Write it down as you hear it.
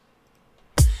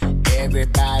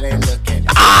Everybody looking.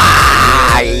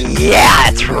 Yeah,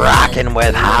 it's rocking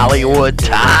with Hollywood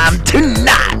time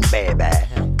tonight, baby.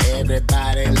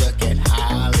 Everybody look at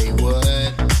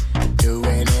Hollywood.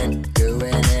 Doing it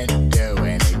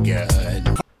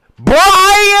good.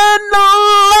 Brian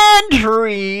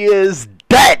Landry is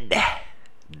dead.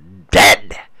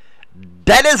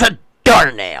 Dead as a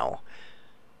doornail.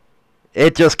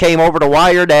 It just came over the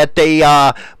wire that they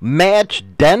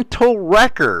matched dental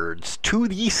records to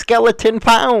the skeleton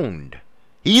found.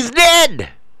 He's dead.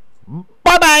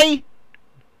 Bye-bye,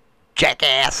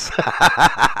 jackass.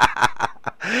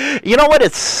 You know what?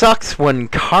 It sucks when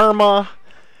karma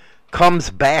comes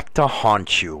back to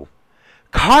haunt you.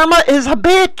 Karma is a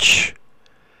bitch.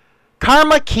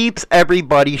 Karma keeps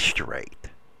everybody straight.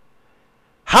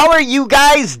 How are you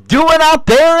guys doing out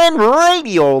there in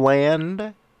Radio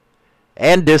Land?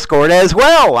 And Discord as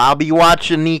well. I'll be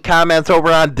watching the comments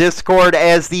over on Discord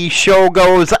as the show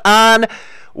goes on.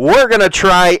 We're going to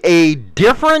try a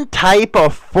different type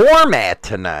of format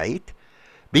tonight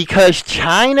because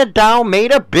China Doll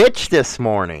made a bitch this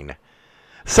morning.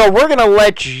 So we're going to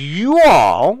let you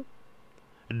all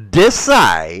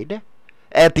decide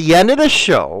at the end of the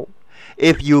show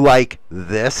if you like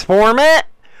this format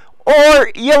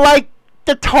or you like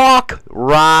the talk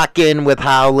rockin' with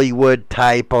Hollywood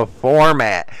type of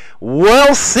format.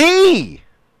 We'll see.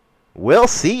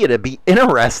 It'll be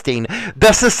interesting.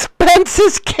 The suspense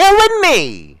is killing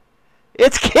me.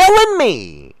 It's killing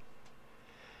me.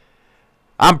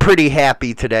 I'm pretty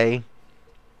happy today.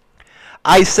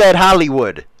 I said,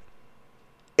 Hollywood,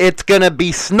 it's going to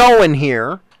be snowing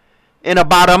here in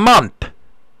about a month.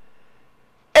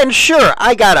 And sure,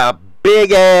 I got a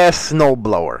big ass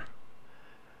snowblower.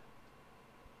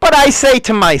 But I say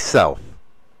to myself,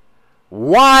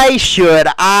 why should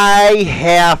I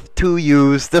have to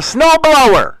use the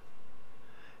snowblower?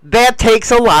 That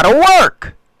takes a lot of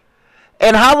work.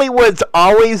 And Hollywood's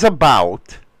always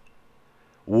about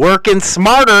working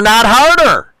smarter, not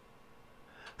harder.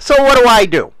 So what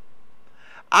do?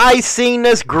 I seen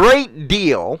this great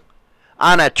deal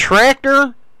on a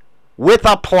tractor with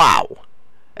a plow.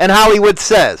 And Hollywood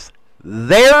says,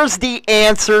 there's the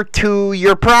answer to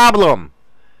your problem.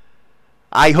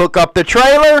 I hook up the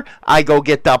trailer, I go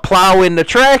get the plow in the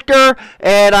tractor,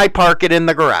 and I park it in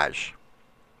the garage.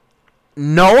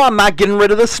 No, I'm not getting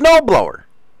rid of the snowblower.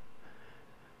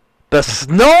 The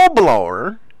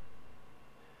snowblower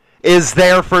is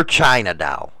there for China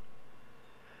Doll.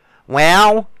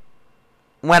 Well,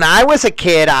 when I was a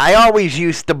kid, I always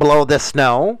used to blow the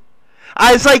snow.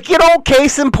 I was like,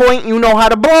 case in point, you know how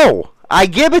to blow. I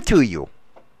give it to you.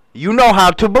 You know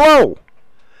how to blow.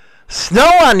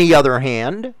 Snow, on the other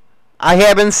hand, I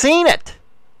haven't seen it.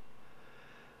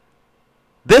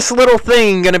 This little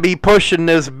thing going to be pushing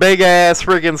this big-ass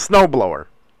friggin' snowblower.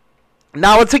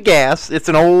 Now, it's a gas. It's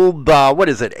an old,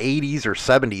 80s or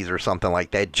 70s or something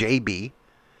like that, JB.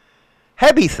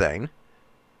 Heavy thing.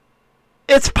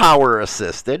 It's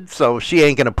power-assisted, so she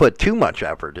ain't going to put too much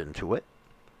effort into it.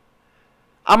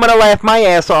 I'm going to laugh my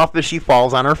ass off if she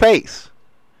falls on her face.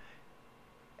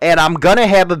 And I'm going to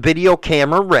have a video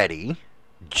camera ready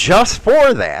just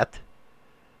for that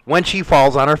when she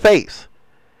falls on her face.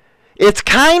 It's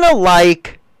kind of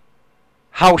like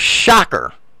how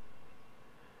Shocker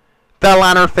fell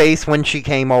on her face when she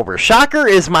came over. Shocker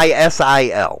is my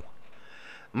SIL.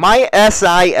 My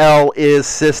SIL is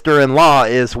sister-in-law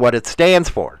is what it stands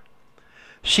for.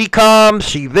 She comes,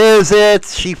 she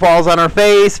visits, she falls on her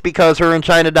face because her and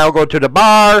China Doll go to the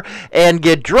bar and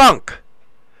get drunk.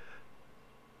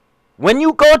 When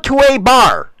you go to a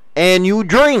bar and you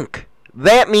drink,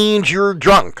 that means you're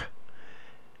drunk.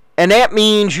 And that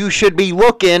means you should be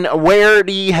looking where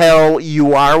the hell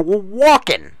you are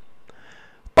walking.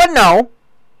 But no,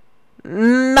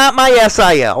 not my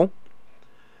SIL.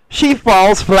 She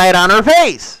falls flat on her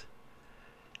face.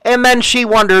 And then she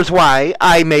wonders why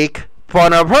I make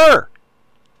fun of her.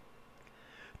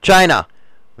 China,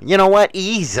 you know what?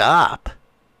 Ease up.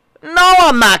 No,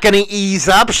 I'm not going to ease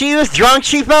up. She was drunk.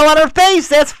 She fell on her face.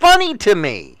 That's funny to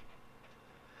me.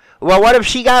 Well, what if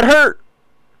she got hurt?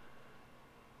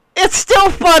 It's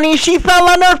still funny. She fell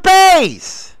on her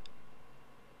face.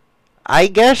 I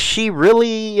guess she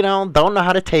really, don't know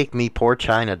how to take me, poor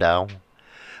China Doll.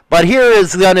 But here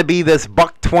is going to be this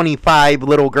 $1.25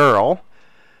 little girl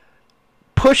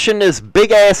pushing this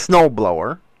big-ass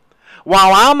snowblower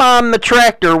while I'm on the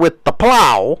tractor with the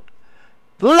plow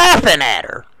laughing at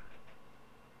her.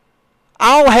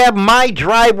 I'll have my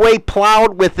driveway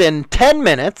plowed within 10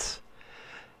 minutes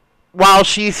while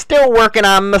she's still working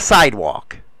on the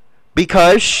sidewalk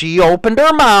because she opened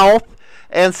her mouth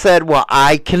and said, well,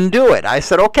 I can do it. I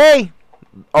said, okay,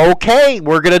 Okay,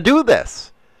 we're going to do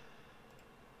this.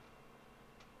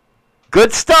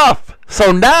 Good stuff.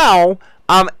 So now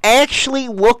I'm actually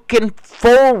looking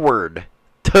forward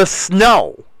to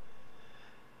snow.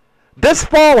 This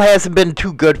fall hasn't been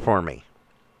too good for me.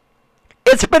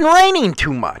 It's been raining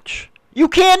too much. You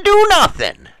can't do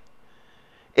nothing.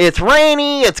 It's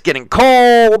rainy, it's getting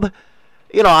cold.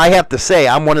 You know, I have to say,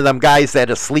 I'm one of them guys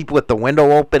that sleep with the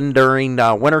window open during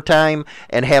wintertime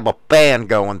and have a fan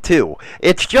going too.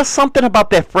 It's just something about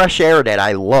that fresh air that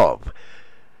I love.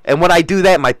 And when I do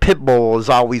that, my pit bull is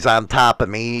always on top of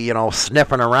me, you know,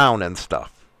 sniffing around and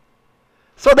stuff.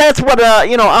 So that's what,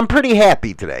 I'm pretty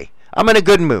happy today. I'm in a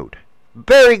good mood.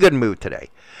 Very good mood today.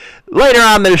 Later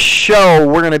on this show,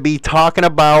 we're going to be talking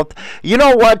about, you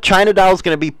know what, China Doll's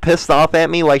going to be pissed off at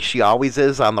me like she always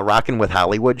is on the Rockin' with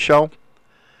Hollywood show.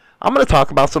 I'm going to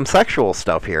talk about some sexual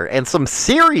stuff here and some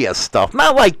serious stuff,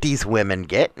 not like these women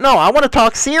get. No, I want to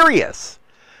talk serious.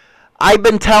 I've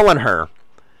been telling her,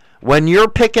 when you're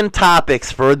picking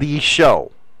topics for the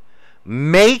show,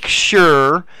 make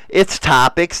sure it's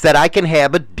topics that I can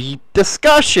have a deep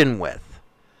discussion with.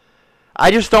 I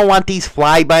just don't want these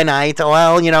fly-by-nights.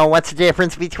 Well, you know, what's the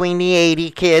difference between the 80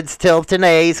 kids till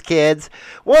today's kids?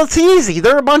 Well, it's easy.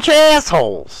 They're a bunch of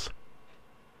assholes.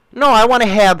 No, I want to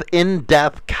have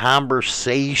in-depth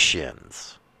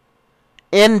conversations.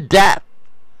 In-depth.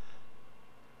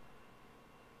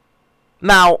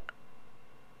 Now,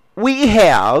 we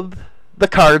have the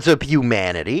Cards of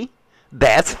Humanity.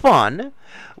 That's fun.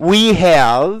 We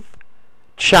have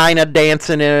China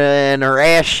dancing and her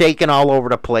ass shaking all over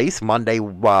the place Monday,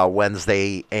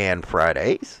 Wednesday, and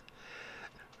Fridays.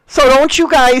 So don't you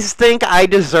guys think I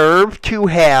deserve to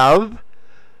have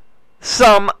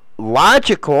some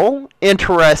logical,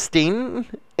 interesting,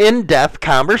 in-depth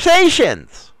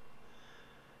conversations?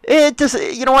 It just,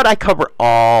 you know what? I cover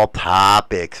all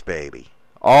topics, baby.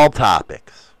 All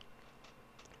topics.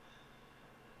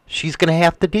 She's going to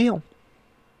have to deal.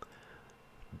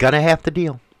 Gonna have to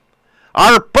deal.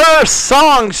 Our first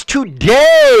songs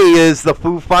today is the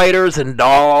Foo Fighters and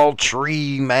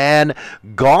Daltrey, man.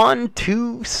 Gone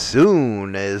Too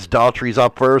Soon is Daltrey's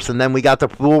up first, and then we got the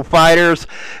Foo Fighters,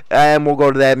 and we'll go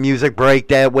to that music break.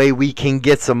 That way we can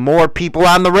get some more people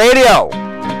on the radio.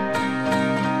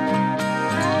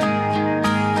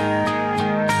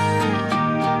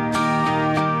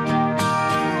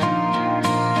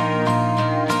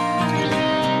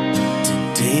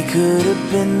 Today could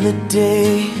have been the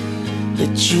day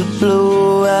that you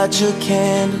blow out your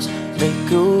candles,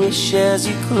 make a wish as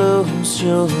you close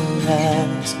your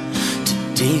eyes.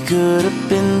 Today could have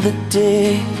been the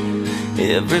day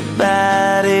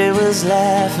everybody was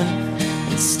laughing.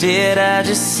 Instead I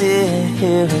just sit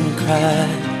here and cry.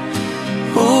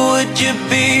 Who would you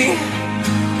be?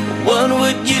 What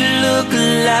would you look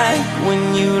like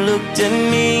when you looked at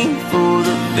me for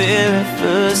the very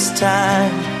first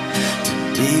time?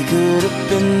 Today could have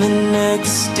been the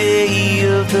next day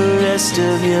of the rest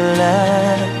of your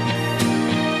life.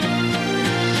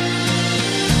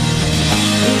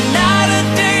 Not a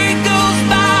day goes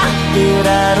by that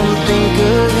I don't think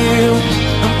of you.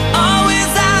 I'm always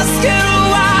asking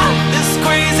why this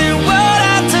crazy world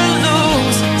had to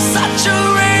lose such a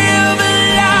ray of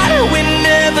light we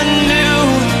never knew.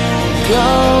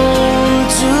 Gone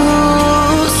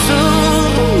too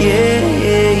soon, yeah.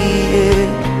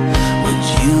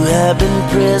 Have been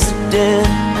president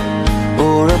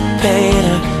or a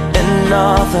painter, an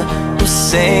author who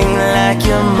sang like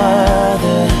your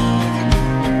mother.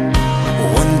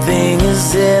 One thing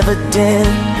is evident,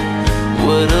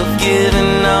 would have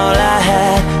given all I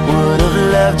had, would have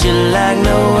loved you like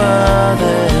no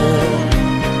other.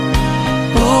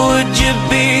 Who would you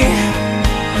be?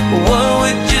 What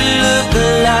would you look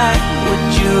like? Would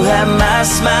you have my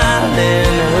smile in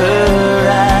her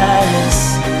eyes?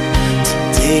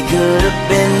 It could have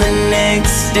been the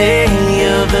next day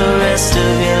of the rest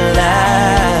of your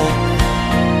life.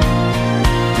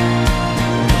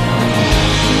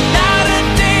 Not a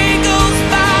day goes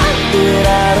by that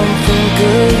I don't think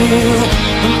of you.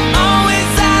 I'm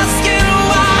always asking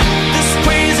why this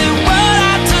crazy world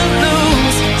had to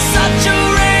lose such a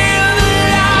ray of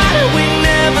light we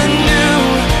never knew.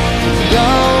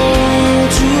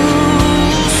 Gone too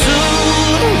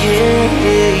soon, yeah.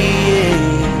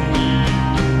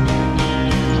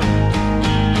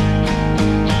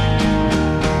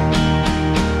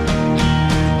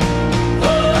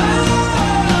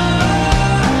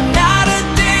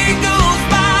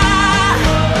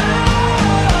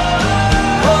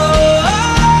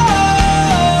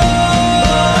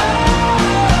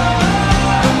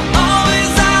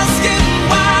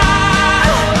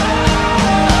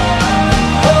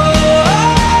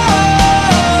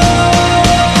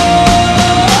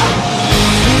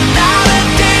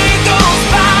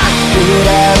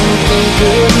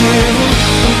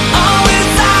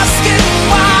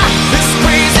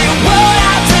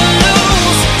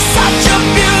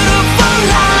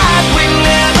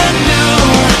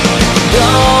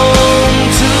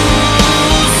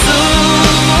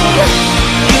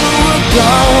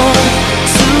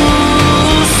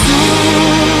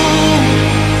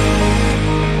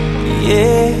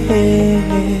 Not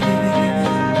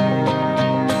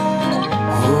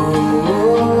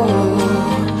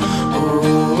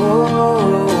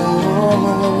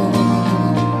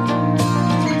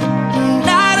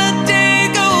a day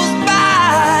goes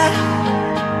by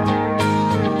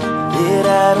that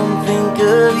I don't think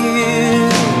of you.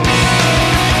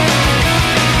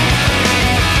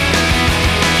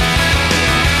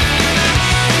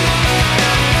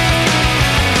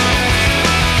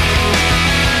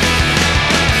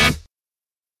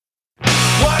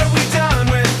 What have we done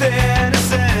with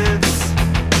innocence?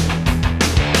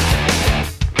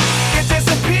 It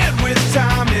disappeared with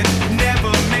time, it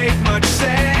never made much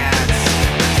sense.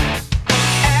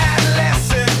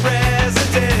 Adolescent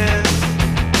resident,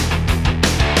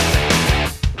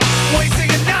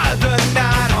 wasting another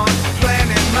night on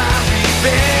planning my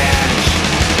revenge.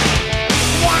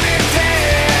 1 in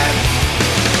 10,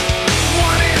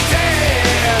 1 in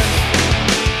 10,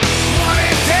 1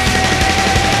 in 10.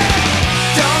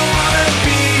 Don't wanna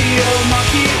be a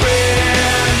monkey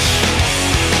wrench.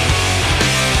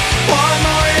 One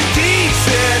more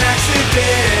indecent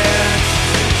accident.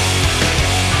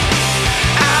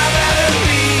 I'd rather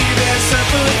leave than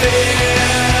suffer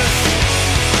this.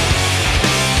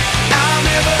 I'll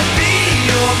never be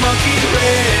your monkey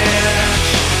wrench.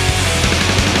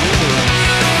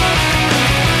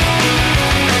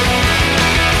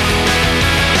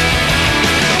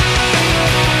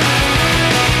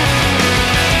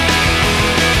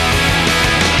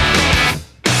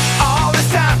 All this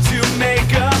time to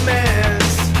make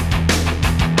amends.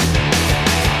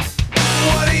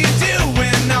 What do you do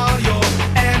when all your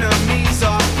enemies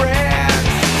are friends?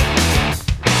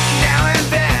 Now and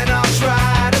then I'll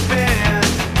try to bend.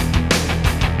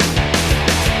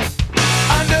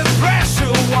 Under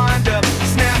pressure, wind up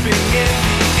snapping in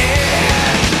the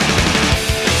end.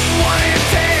 1 in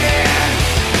 10,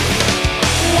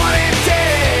 1 in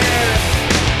 10,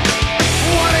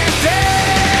 1 in 10.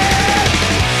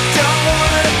 Don't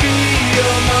wanna be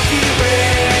a monkey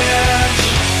wrench.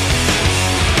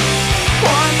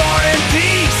 One more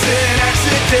indecent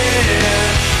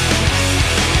accident.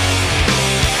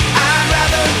 I'd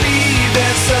rather leave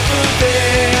than suffer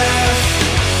this.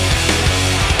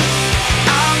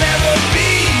 I'll never be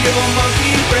your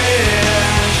monkey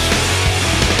wrench.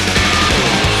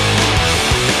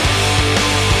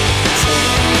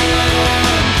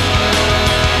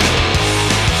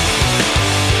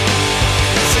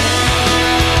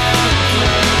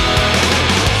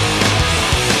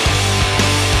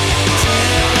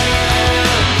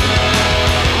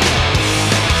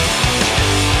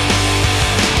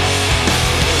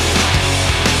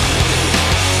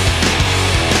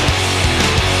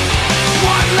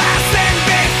 One last thing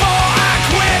before I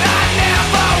quit. I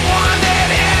never wanted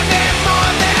any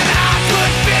more than I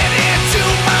could fit into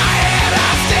my head.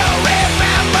 I still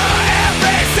remember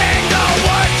every single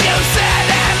word you said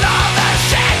and all the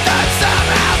shit that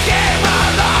somehow came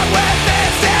along with it.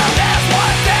 Still, there's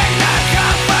one thing that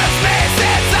comforts me,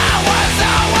 since I was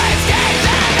always caged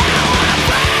and now I'm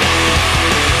free.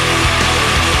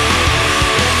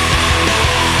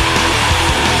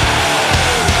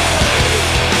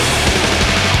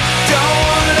 Don't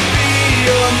wanna be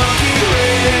your monkey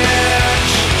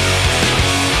wrench.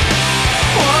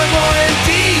 One more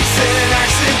indecent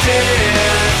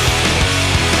accident.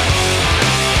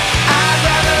 I'd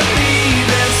rather leave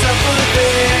than suffer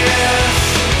this.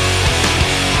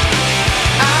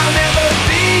 I'll never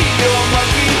be your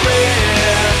monkey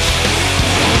wrench.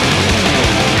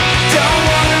 Don't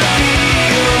wanna be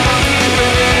your monkey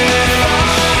wrench.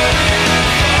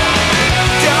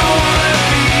 Don't wanna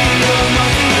be your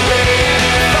monkey wrench.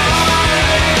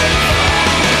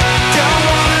 Don't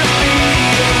wanna be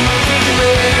your monkey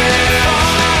wrench.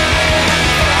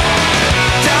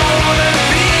 Don't wanna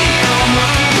be your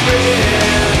monkey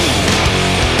wrench.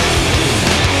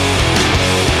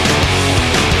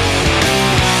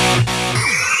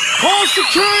 Call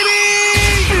security!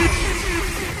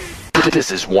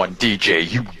 This is one DJ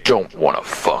you don't want to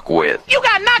fuck with. You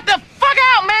got knocked the fuck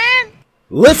out, man!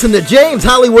 Listen to James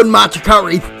Hollywood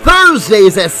Machikari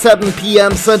Thursdays at 7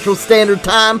 p.m. Central Standard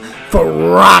Time for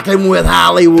Rockin' with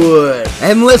Hollywood.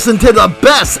 And listen to the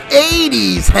best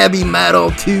 80s heavy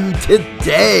metal to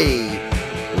today.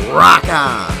 Rock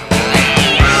on.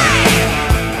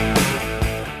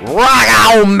 Rock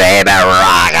on, baby,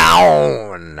 rock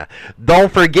on.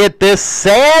 Don't forget this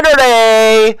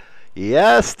Saturday.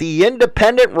 Yes, the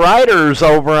independent writers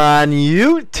over on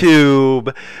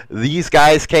YouTube. These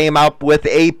guys came up with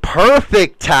a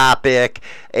perfect topic,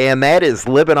 and that is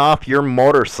living off your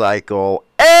motorcycle.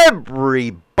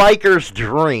 Every biker's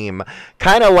dream,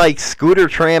 kind of like Scooter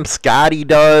Tramp Scotty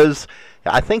does.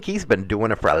 I think he's been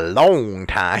doing it for a long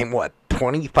time. What,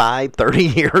 25, 30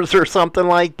 years or something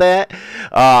like that?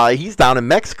 He's down in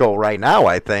Mexico right now,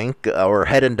 I think, or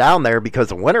heading down there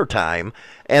because of wintertime.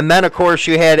 And then, of course,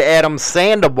 you had Adam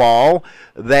Sandoval,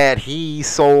 that he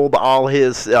sold all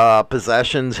his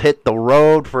possessions, hit the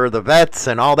road for the vets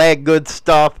and all that good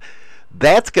stuff.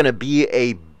 That's going to be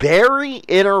a very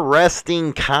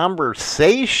interesting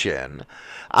conversation.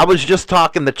 I was just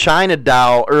talking to China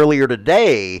Doll earlier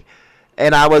today,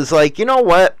 and I was like, you know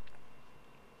what?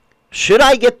 Should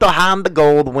I get the Honda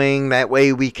Goldwing? That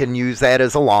way we can use that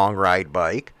as a long ride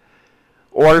bike.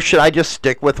 Or should I just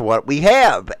stick with what we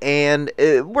have? And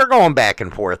we're going back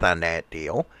and forth on that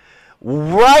deal.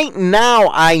 Right now,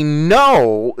 I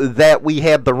know that we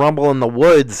have the Rumble in the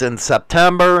Woods in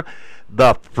September,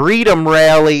 the Freedom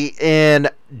Rally in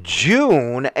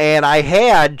June, and I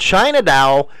had China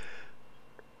Doll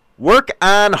work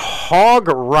on Hog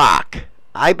Rock.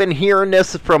 I've been hearing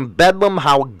this from Bedlam,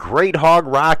 how great Hog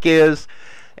Rock is,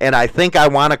 and I think I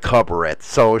want to cover it.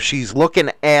 So she's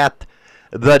looking at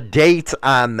the dates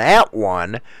on that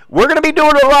one. We're going to be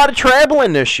doing a lot of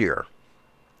traveling this year.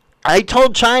 I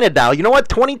told China Doll, you know what,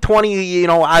 2020,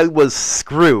 I was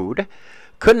screwed.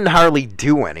 Couldn't hardly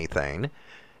do anything.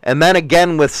 And then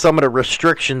again, with some of the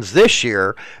restrictions this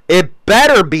year, it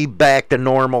better be back to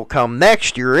normal come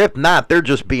next year. If not, they're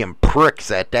just being pricks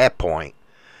at that point.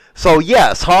 So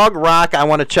yes, Hog Rock, I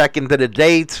want to check into the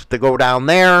dates to go down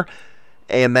there.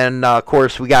 And then, of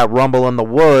course, we got Rumble in the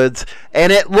Woods.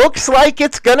 And it looks like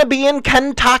it's going to be in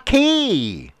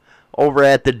Kentucky, over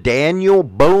at the Daniel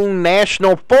Boone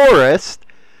National Forest,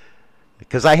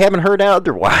 because I haven't heard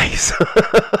otherwise.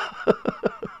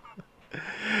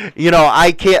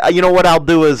 I can't. You know what I'll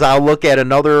do is I'll look at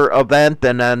another event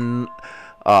and then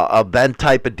event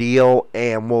type of deal,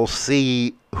 and we'll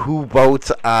see who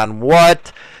votes on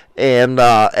what. And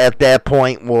at that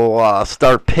point, we'll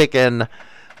start picking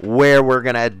where we're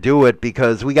going to do it,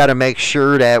 because we got to make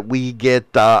sure that we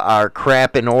get our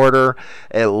crap in order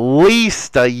at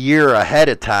least a year ahead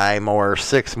of time or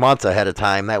 6 months ahead of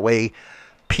time. That way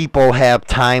people have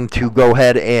time to go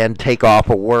ahead and take off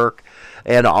of work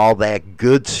and all that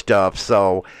good stuff.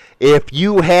 So if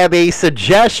you have a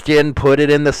suggestion, put it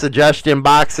in the suggestion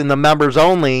box in the members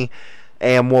only,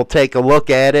 and we'll take a look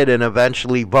at it and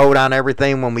eventually vote on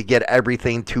everything when we get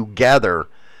everything together.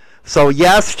 So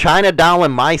yes, China Doll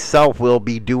and myself will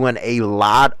be doing a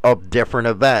lot of different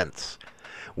events.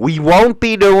 We won't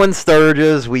be doing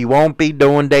Sturgis. We won't be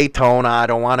doing Daytona. I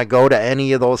don't want to go to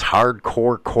any of those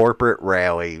hardcore corporate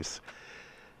rallies,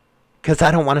 because I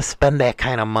don't want to spend that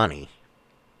kind of money.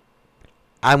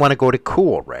 I want to go to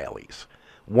cool rallies.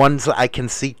 Ones I can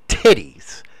see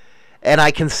titties and I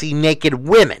can see naked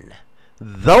women.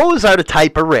 Those are the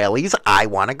type of rallies I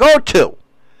want to go to.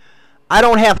 I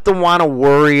don't have to want to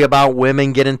worry about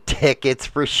women getting tickets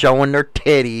for showing their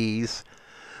titties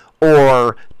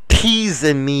or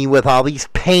teasing me with all these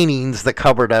paintings that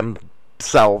cover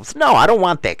themselves. No, I don't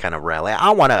want that kind of rally. I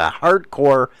want a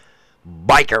hardcore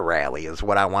biker rally is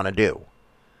what I want to do.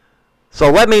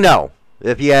 So let me know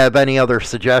if you have any other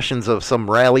suggestions of some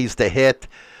rallies to hit.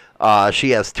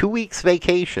 She has 2 weeks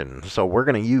vacation, so we're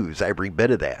going to use every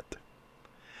bit of that.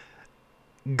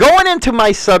 Going into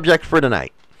my subject for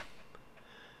tonight.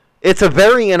 It's a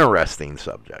very interesting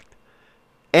subject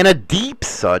and a deep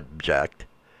subject.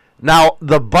 Now,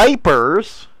 the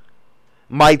Vipers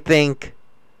might think,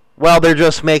 well, they're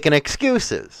just making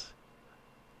excuses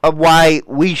of why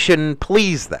we shouldn't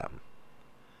please them.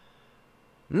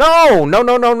 No.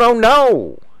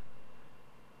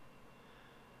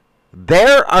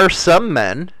 There are some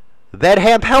men that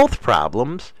have health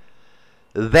problems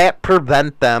that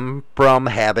prevent them from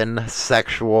having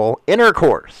sexual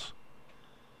intercourse.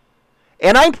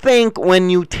 And I think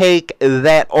when you take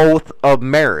that oath of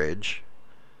marriage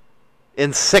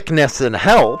in sickness and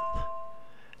health,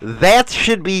 that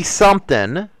should be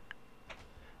something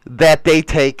that they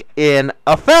take in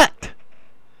effect.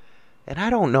 And I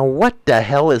don't know what the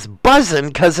hell is buzzing,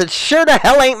 because it sure the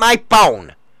hell ain't my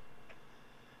phone.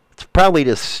 It's probably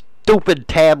the stupid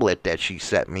tablet that she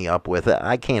set me up with.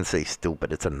 I can't say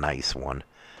stupid, it's a nice one.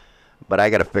 But I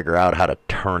got to figure out how to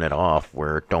turn it off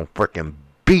where it don't frickin'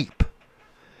 beep.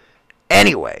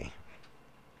 Anyway.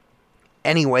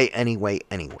 It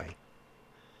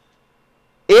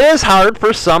is hard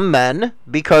for some men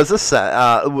because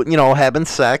of having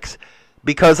sex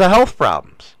because of health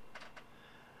problems.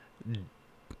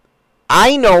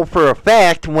 I know for a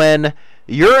fact when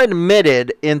you're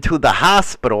admitted into the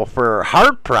hospital for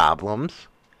heart problems,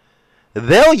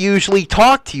 they'll usually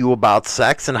talk to you about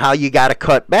sex and how you got to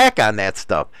cut back on that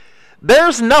stuff.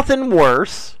 There's nothing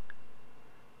worse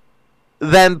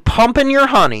than pumping your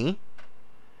honey,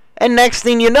 and next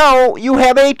thing you know, you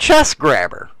have a chest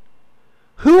grabber.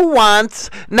 Who wants...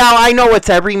 Now, I know it's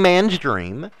every man's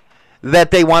dream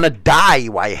that they want to die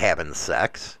while having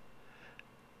sex.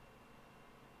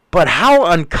 But how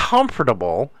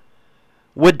uncomfortable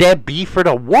would that be for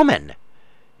the woman?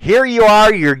 Here you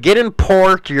are, you're getting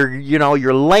porked,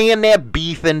 you're laying that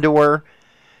beef into her,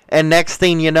 and next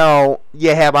thing you know,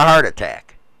 you have a heart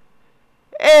attack.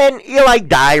 And you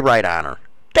die right on her.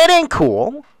 That ain't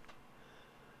cool.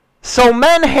 So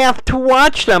men have to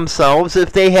watch themselves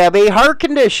if they have a heart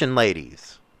condition,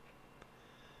 ladies.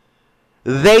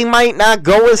 They might not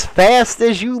go as fast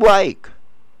as you like.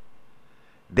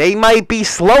 They might be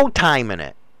slow timing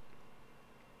it.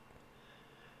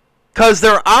 Because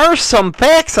there are some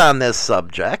facts on this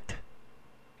subject.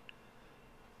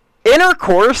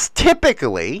 Intercourse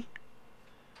typically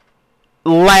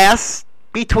lasts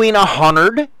between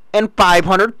 100 and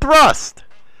 500 thrusts.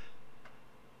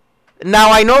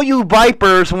 Now, I know you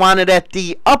vipers want it at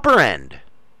the upper end.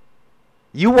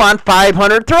 You want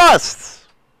 500 thrusts.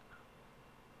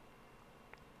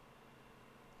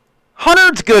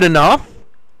 100's good enough.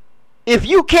 If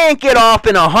you can't get off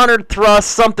in 100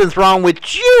 thrusts, something's wrong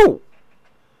with you,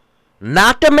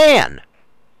 not the man.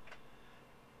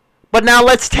 But now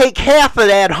let's take half of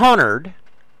that 100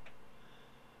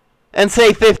 and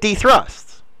say 50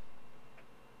 thrusts.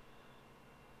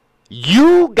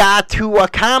 You got to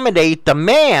accommodate the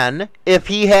man if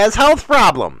he has health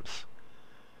problems.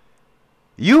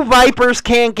 You vipers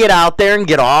can't get out there and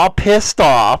get all pissed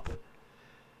off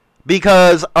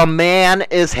because a man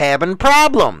is having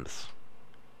problems.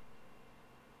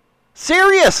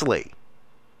 Seriously.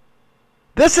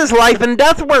 This is life and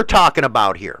death we're talking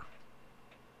about here.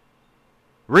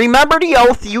 Remember the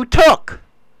oath you took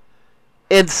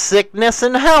in sickness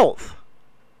and health.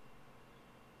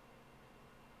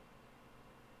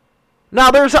 Now,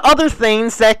 there's other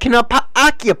things that can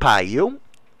occupy you,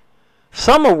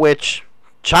 some of which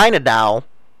China Doll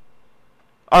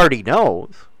already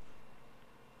knows.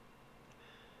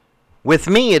 With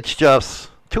me, it's just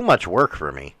too much work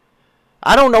for me.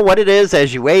 I don't know what it is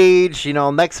as you age,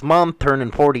 next month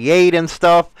turning 48 and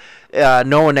stuff,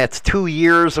 knowing that's 2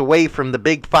 years away from the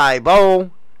big 5-0.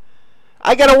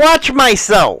 I gotta watch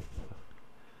myself.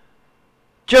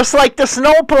 Just like the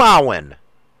snow plowing.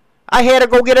 I had to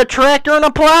go get a tractor and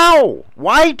a plow.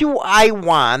 Why do I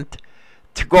want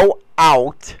to go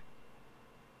out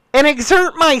and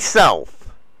exert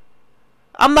myself?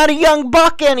 I'm not a young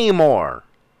buck anymore.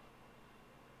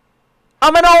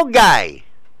 I'm an old guy.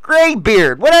 Gray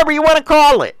beard, whatever you want to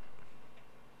call it.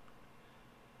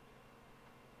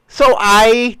 So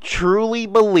I truly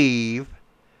believe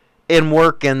in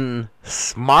working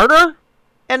smarter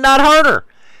and not harder.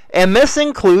 And this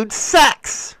includes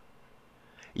sex.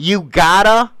 You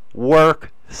gotta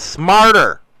work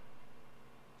smarter.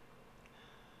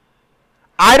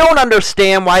 I don't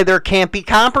understand why there can't be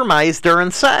compromise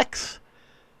during sex.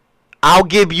 I'll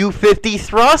give you 50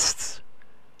 thrusts.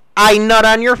 I nut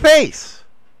on your face.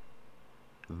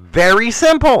 Very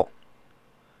simple.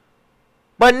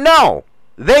 But no,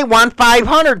 they want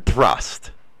 500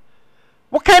 thrust.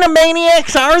 What kind of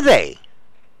maniacs are they?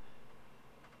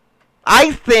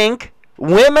 I think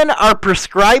women are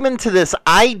prescribing to this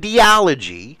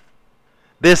ideology,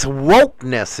 this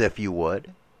wokeness, if you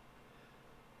would,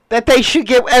 that they should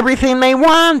get everything they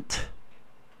want.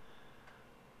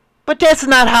 But that's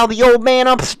not how the old man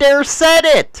upstairs said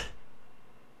it.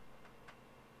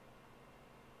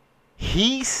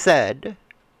 He said,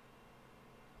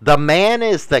 the man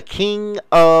is the king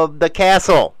of the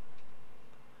castle.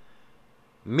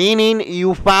 Meaning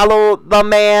you follow the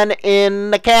man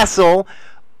in the castle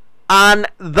on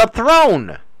the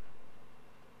throne.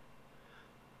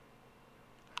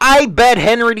 I bet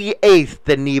Henry VIII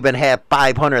didn't even have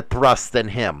 500 thrusts in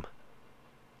him.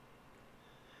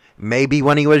 Maybe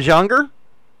when he was younger.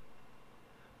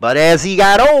 But as he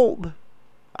got old,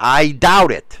 I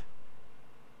doubt it.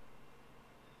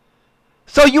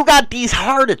 So you got these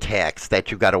heart attacks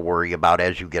that you got to worry about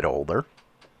as you get older.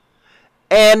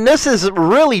 And this is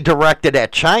really directed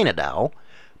at China Doll,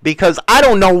 because I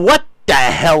don't know what the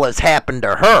hell has happened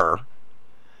to her.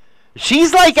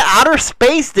 She's like outer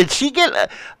space. Did she get...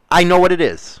 I know what it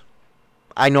is.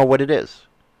 I know what it is.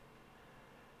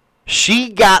 She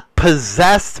got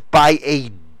possessed by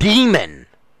a demon.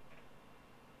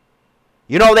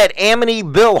 You know that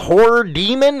Amityville horror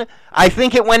demon? I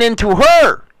think it went into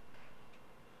her.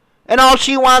 And all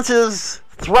she wants is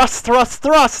thrust, thrust,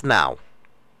 thrust now.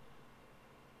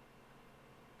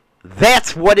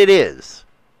 That's what it is.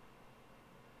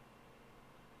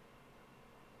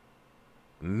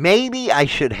 Maybe I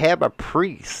should have a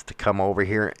priest come over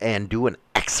here and do an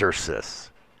exorcist.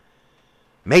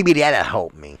 Maybe that'll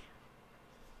help me.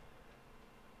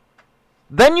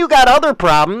 Then you got other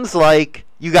problems, like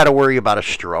you got to worry about a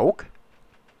stroke.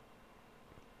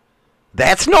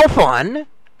 That's no fun.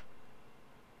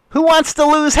 Who wants to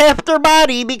lose half their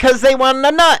body because they want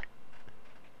a nut?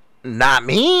 Not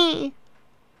me.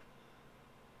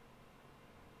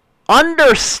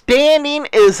 Understanding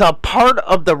is a part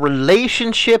of the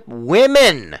relationship,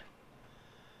 women.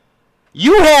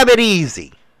 You have it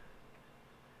easy.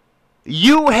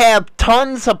 You have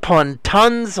tons upon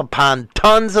tons upon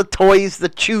tons of toys to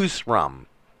choose from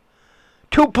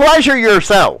to pleasure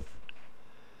yourself.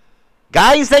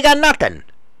 Guys, they got nothing.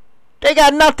 They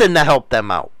got nothing to help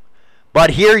them out.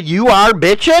 But here you are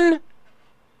bitching?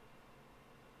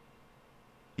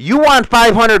 You want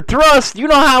 500 thrust. You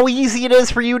know how easy it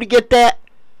is for you to get that?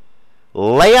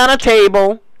 Lay on a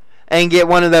table and get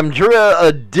one of them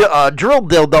drill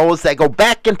dildos that go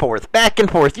back and forth, back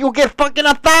and forth. You'll get fucking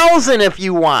 1,000 if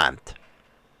you want.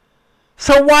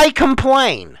 So why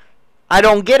complain? I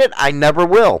don't get it. I never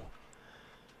will.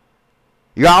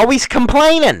 You're always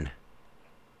complaining.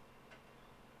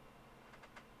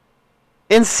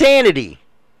 Insanity.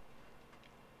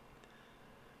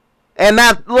 And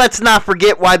let's not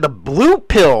forget why the blue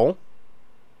pill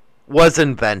was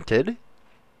invented.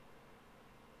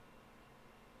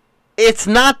 It's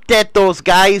not that those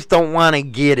guys don't want to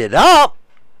get it up.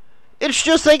 It's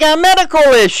just they got medical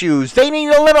issues. They need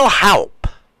a little help.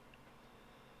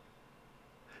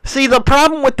 See, the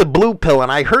problem with the blue pill,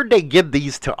 and I heard they give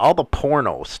these to all the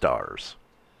porno stars.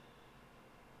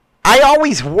 I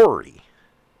always worry.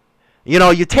 You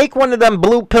know, you take one of them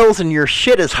blue pills and your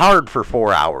shit is hard for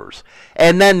 4 hours.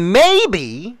 And then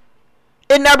maybe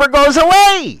it never goes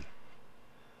away.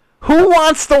 Who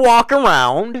wants to walk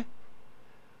around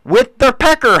with their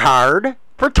pecker hard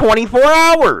for 24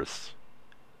 hours?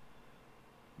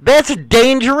 That's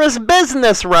dangerous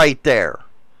business right there.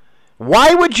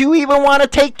 Why would you even want to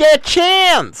take that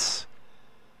chance?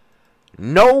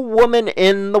 No woman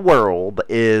in the world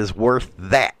is worth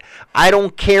that. I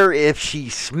don't care if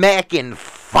she's smacking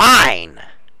fine.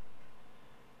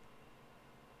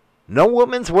 No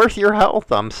woman's worth your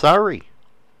health. I'm sorry.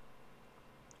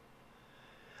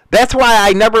 That's why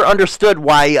I never understood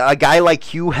why a guy like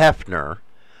Hugh Hefner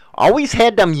always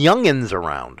had them youngins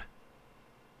around.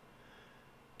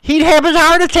 He'd have his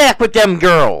heart attack with them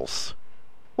girls.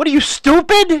 What are you,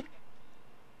 stupid?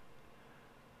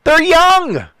 They're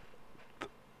young.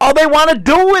 All they want to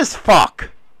do is fuck.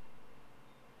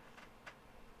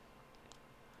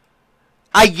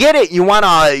 I get it. You want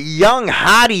a young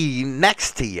hottie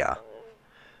next to you.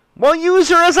 Well, use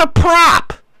her as a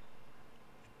prop.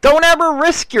 Don't ever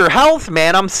risk your health,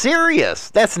 man. I'm serious.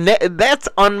 That's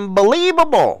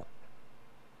unbelievable.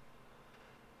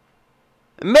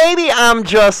 Maybe I'm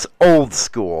just old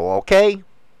school, okay?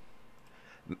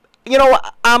 You know,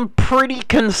 I'm pretty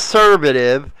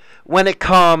conservative when it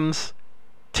comes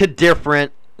to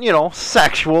different,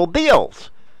 sexual deals.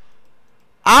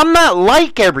 I'm not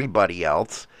like everybody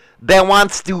else that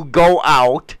wants to go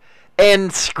out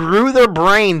and screw their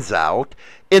brains out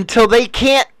until they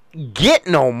can't get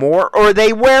no more or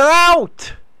they wear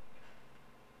out.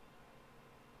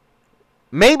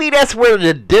 Maybe that's where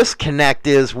the disconnect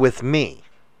is with me.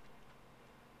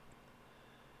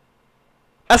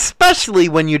 Especially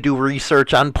when you do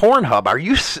research on Pornhub.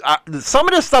 Some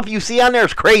of the stuff you see on there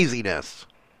is craziness.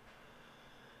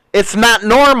 It's not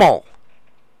normal.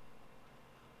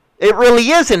 It really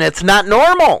isn't. It's not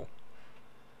normal.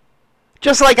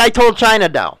 Just like I told China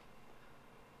Doll.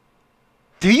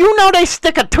 Do you know they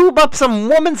stick a tube up some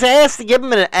woman's ass to give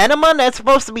them an enema that's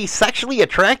supposed to be sexually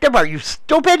attractive? Are you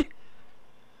stupid?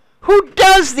 Who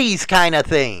does these kind of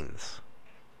things?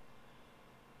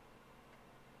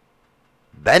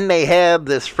 Then they have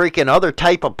this freaking other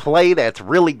type of play that's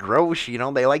really gross. They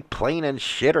like playing in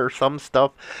shit or some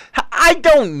stuff. I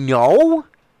don't know.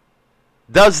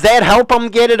 Does that help them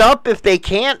get it up if they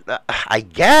can't? I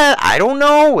guess. I don't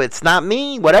know. It's not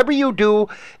me. Whatever you do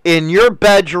in your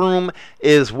bedroom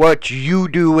is what you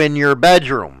do in your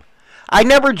bedroom. I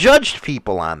never judged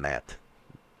people on that.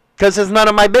 Because it's none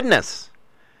of my business.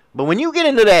 But when you get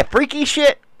into that freaky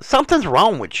shit, something's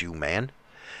wrong with you, man.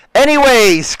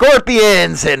 Anyway,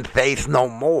 Scorpions and Faith No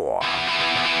More.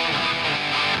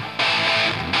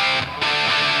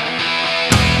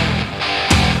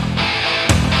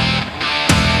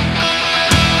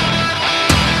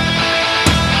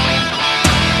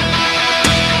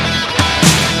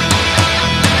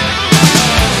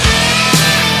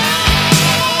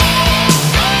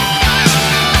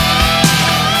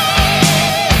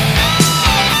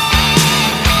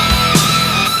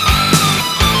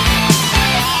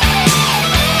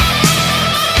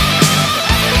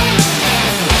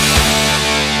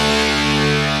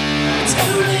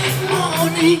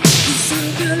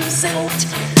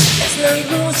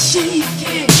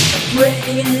 coming,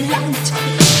 breaking light.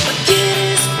 My kid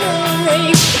is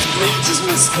burning, it bleaches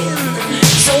my skin.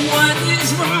 So what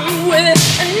is wrong with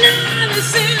another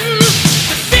sin?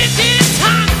 The bitch is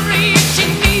hungry, she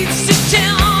needs to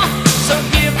tell. So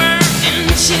give her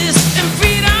inches and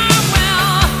feed her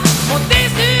well. More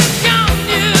days to come,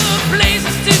 new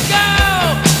places to go.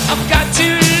 I've got to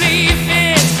leave,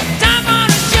 it's time for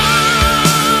the show.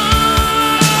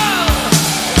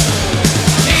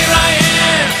 Here I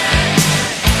am,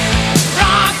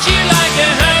 rock you like a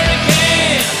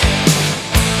hurricane.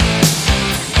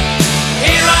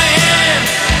 Here I am,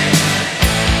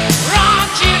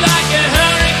 rock you like a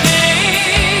hurricane.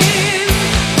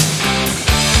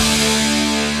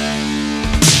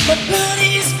 My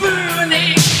body's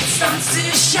burning, it starts to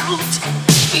shout.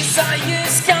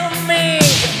 Desire's coming,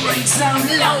 it breaks out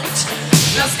loud.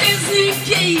 Lost is the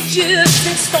cages,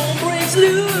 the storm breaks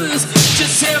loose.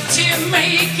 Just have to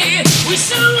make it, we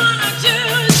still wanna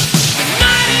choose. The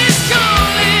night is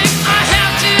calling, I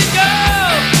have to go.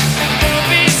 The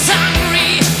wolf is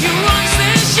hungry, he runs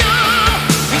the show.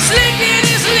 He's licking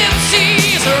his lips,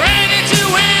 he's ready to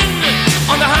win.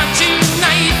 On the hunt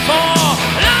tonight for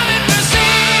love and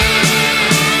mercy.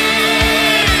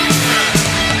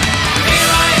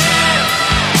 Here I am,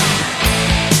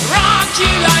 rock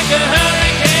you like a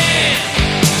hurricane.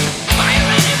 Are you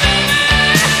ready, baby?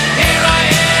 Here I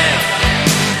am,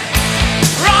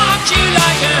 rock you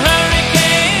like a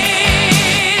hurricane.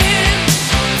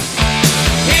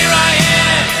 Here I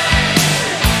am,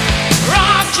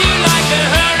 rock you like a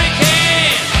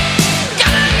hurricane.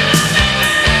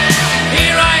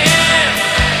 Here I am,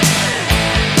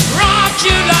 rock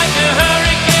you like a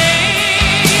hurricane.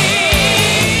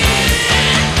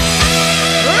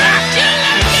 Rock you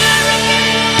like a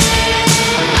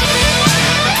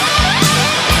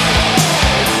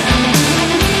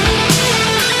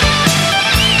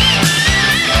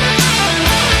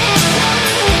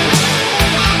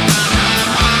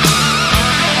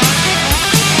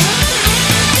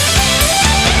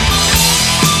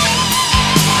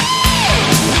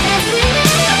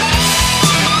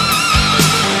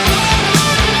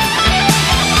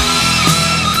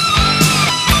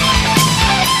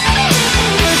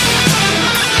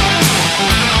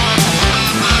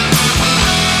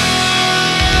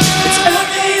It's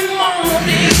early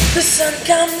morning, the sun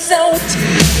comes out.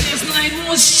 This night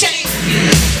was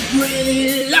shaking,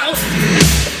 really loud.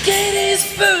 The cat is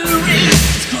burning,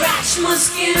 scratch my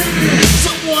skin.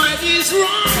 So what is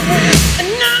wrong with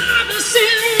another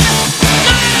sin?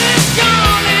 Night is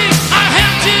calling, I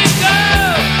have to go.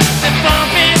 The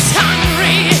bomb is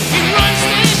hungry, he runs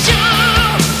the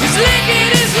show. He's licking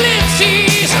his lips,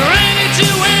 he's ready to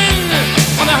win.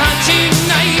 On the hunt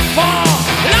tonight for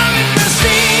love and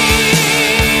mercy.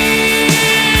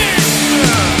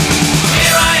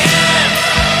 Here I am,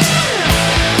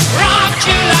 rock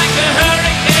you like a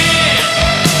hurricane.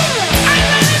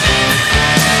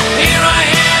 Here I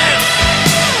am,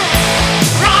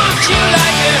 rock you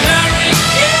like a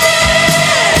hurricane.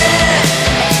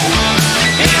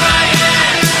 Here I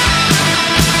am,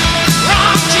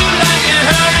 rock you like a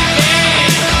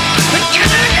hurricane.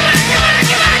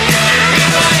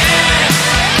 Here I am,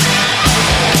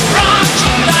 rock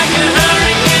you like a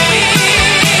hurricane.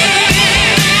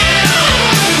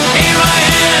 Here I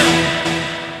am.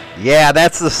 Yeah,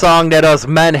 that's the song that us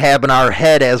men have in our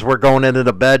head as we're going into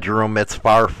the bedroom. It's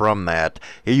far from that.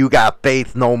 You got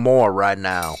Faith No More right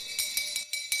now.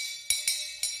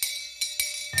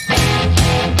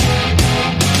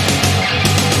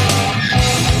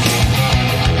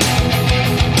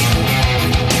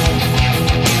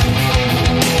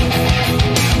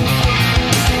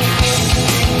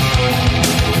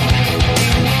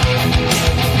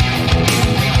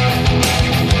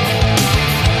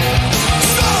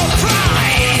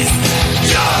 Surprise!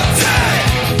 You're dead!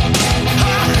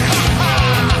 Ha ha ha!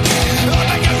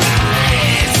 Open your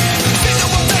eyes! See the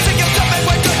world as it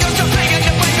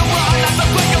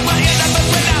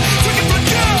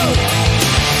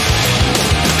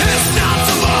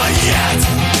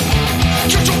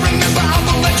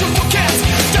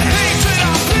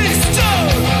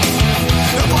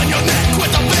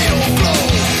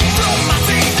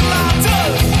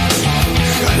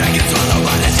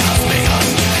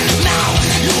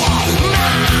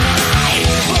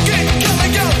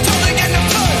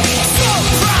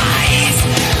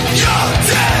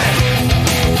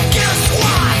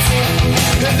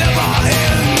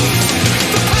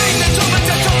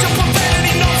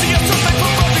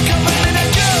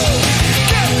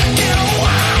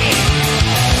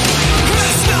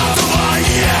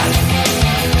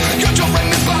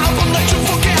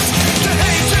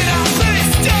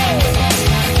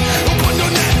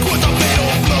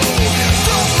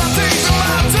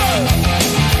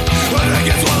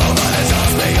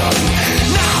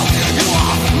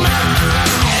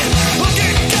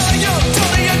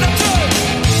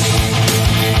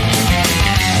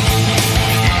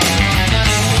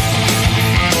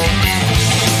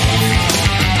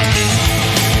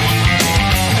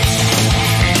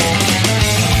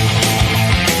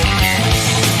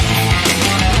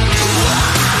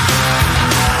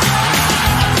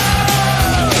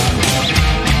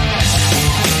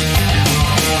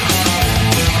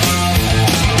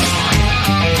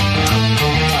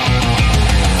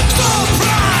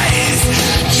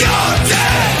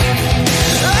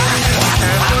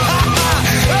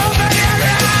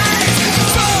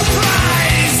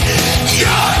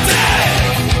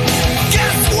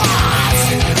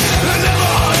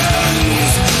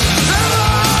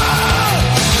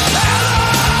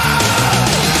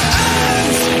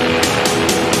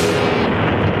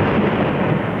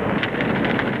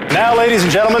now, ladies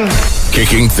and gentlemen,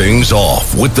 Kicking things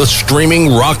off with the streaming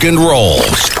rock and roll.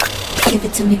 Give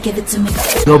it to me, give it to me.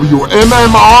 WMMR-DB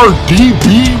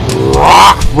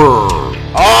Rockford.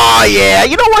 Oh, yeah.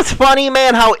 You know what's funny,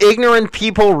 man? How ignorant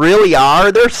people really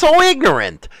are. They're so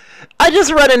ignorant. I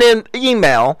just read an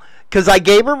email because I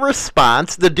gave a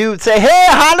response. The dude said, "Hey,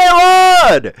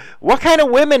 Hollywood, what kind of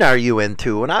women are you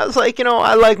into?" And I was like,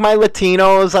 I like my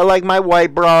Latinos. I like my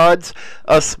white broads,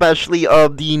 especially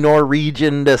of the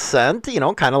Norwegian descent,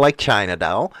 kind of like China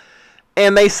Doll.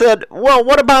 And they said, "Well,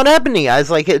 what about Ebony?" I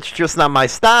was like, "It's just not my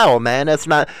style, man. It's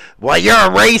not." "Well, you're a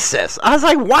racist." I was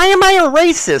like, "Why am I a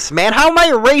racist, man? How am I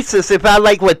a racist if I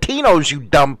like Latinos, you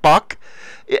dumb fuck?"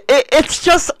 It's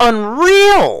just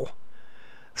unreal.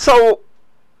 So,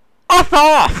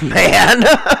 off, man.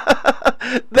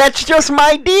 That's just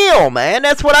my deal, man.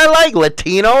 That's what I like.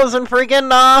 Latinos and freaking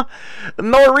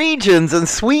Norwegians and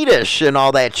Swedish and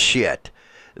all that shit.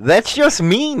 That's just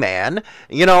me, man.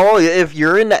 If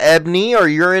you're into Ebony or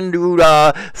you're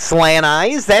into Slant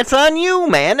Eyes, that's on you,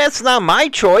 man. That's not my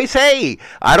choice. Hey,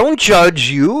 I don't judge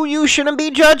you. You shouldn't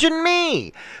be judging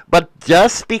me. But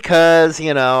just because,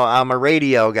 I'm a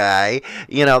radio guy,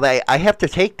 I have to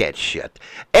take that shit.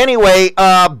 Anyway,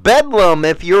 Bedlam,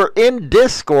 if you're in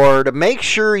Discord, make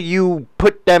sure you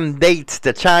put them dates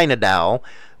to China Doll.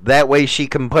 That way she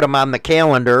can put them on the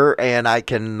calendar, and I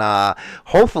can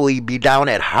hopefully be down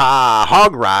at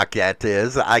Hog Rock, that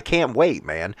is. I can't wait,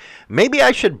 man. Maybe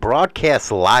I should broadcast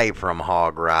live from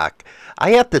Hog Rock.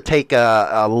 I have to take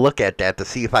a look at that to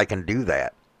see if I can do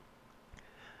that.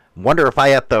 Wonder if I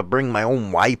have to bring my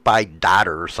own Wi-Fi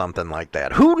daughter or something like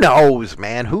that. Who knows,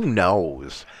 man? Who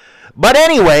knows? But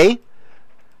anyway,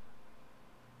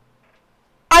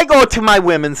 I go to my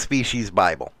Women's Species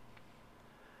Bible.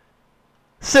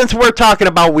 Since we're talking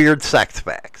about weird sex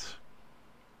facts.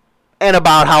 And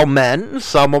about how men,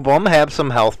 some of them have some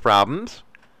health problems.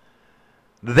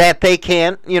 That they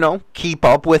can't, keep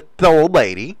up with the old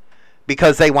lady.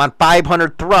 Because they want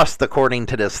 500 thrusts according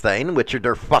to this thing. Which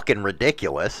they're fucking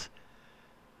ridiculous.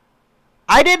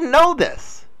 I didn't know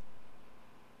this.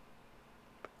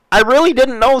 I really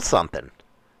didn't know something.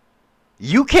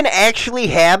 You can actually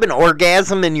have an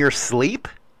orgasm in your sleep?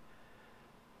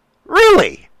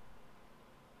 Really?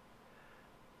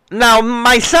 Now,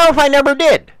 myself, I never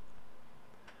did.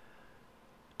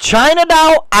 China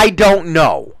Doll, I don't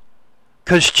know.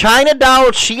 Because China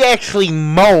Doll, she actually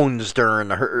moans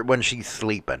when she's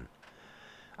sleeping.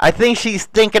 I think she's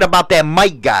thinking about that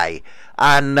Mike guy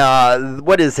on,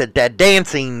 that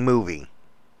dancing movie.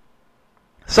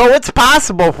 So it's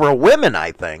possible for women,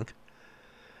 I think.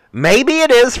 Maybe it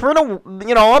is for, a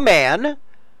man.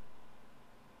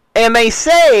 And they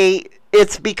say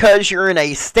it's because you're in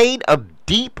a state of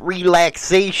deep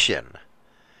relaxation.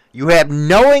 You have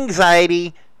no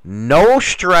anxiety, no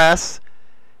stress,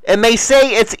 and they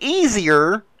say it's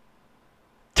easier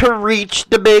to reach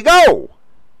the big O.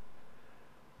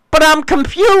 But I'm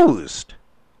confused.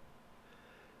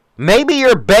 Maybe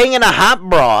you're banging a hot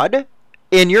broad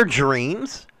in your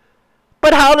dreams,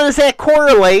 but how does that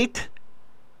correlate?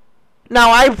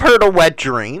 Now, I've heard of wet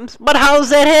dreams, but how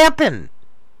does that happen?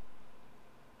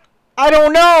 I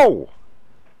don't know.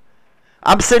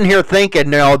 I'm sitting here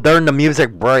thinking, during the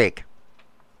music break,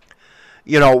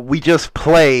 we just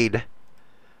played,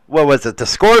 the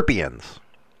Scorpions.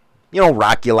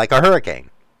 Rock You Like a Hurricane.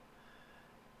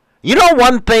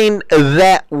 One thing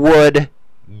that would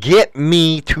get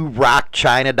me to rock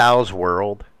China Doll's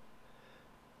world?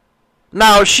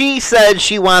 Now, she said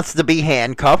she wants to be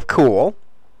handcuffed, cool.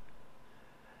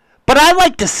 But I'd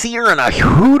like to see her in a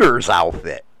Hooters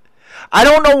outfit. I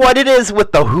don't know what it is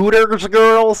with the Hooters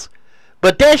girls,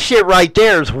 but that shit right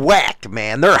there is whack,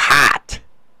 man. They're hot.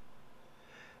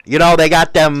 They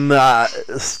got them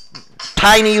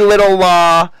tiny little,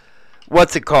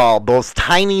 what's it called? Those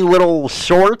tiny little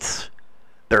shorts.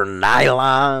 They're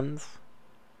nylons.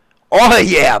 Oh,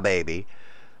 yeah, baby.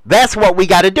 That's what we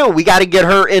got to do. We got to get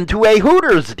her into a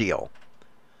Hooters deal.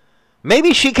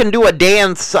 Maybe she can do a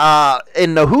dance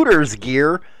in the Hooters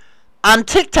gear on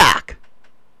TikTok.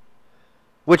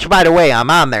 Which, by the way, I'm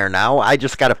on there now. I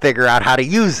just got to figure out how to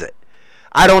use it.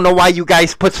 I don't know why you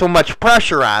guys put so much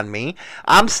pressure on me.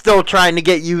 I'm still trying to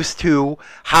get used to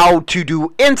how to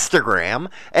do Instagram.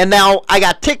 And now I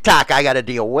got TikTok I got to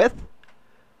deal with.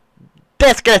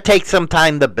 That's going to take some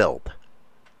time to build.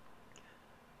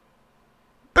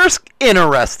 There's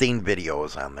interesting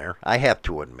videos on there, I have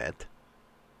to admit.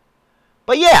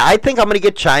 But yeah, I think I'm going to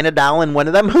get China Doll in one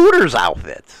of them Hooters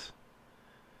outfits.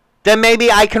 Then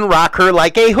maybe I can rock her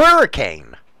like a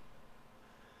hurricane.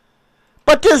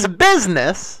 But this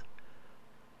business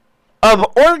of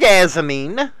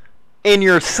orgasming in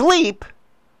your sleep,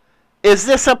 is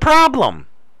this a problem?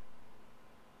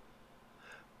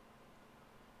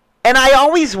 And I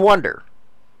always wonder.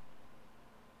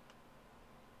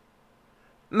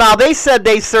 Now, they said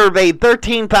they surveyed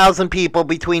 13,000 people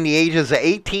between the ages of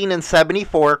 18 and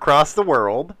 74 across the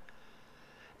world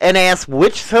and asked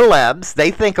which celebs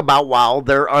they think about while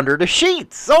they're under the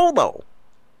sheets solo.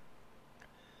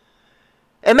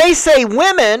 And they say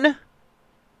women,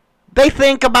 they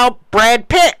think about Brad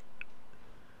Pitt.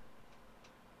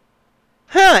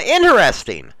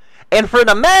 Interesting. And for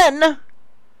the men,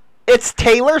 it's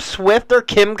Taylor Swift or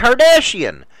Kim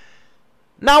Kardashian.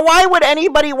 Now, why would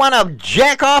anybody want to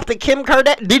jack off to Kim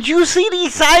Kardashian? Did you see the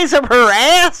size of her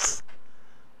ass?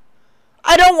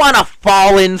 I don't want to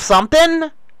fall in something.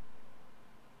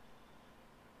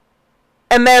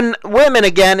 And then women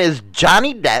again is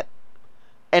Johnny Depp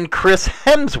and Chris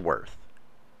Hemsworth.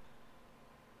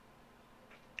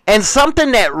 And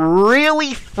something that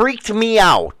really freaked me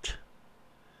out.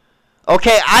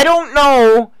 Okay, I don't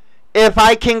know if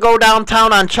I can go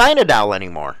downtown on China Doll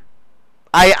anymore.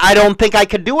 I don't think I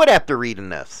could do it after reading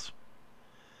this.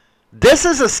 This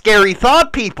is a scary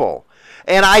thought, people.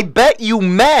 And I bet you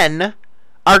men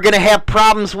are going to have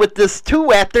problems with this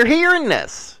too after hearing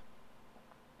this.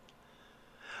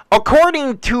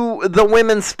 According to the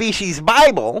Women's Species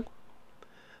Bible,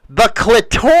 the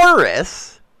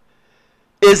clitoris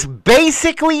is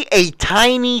basically a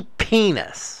tiny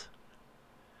penis.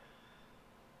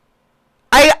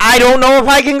 I don't know if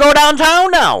I can go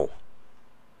downtown now.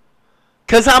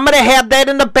 Because I'm going to have that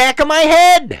in the back of my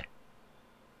head.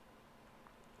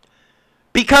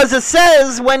 Because it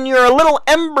says when you're a little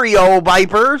embryo,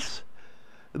 vipers,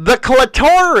 the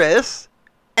clitoris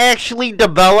actually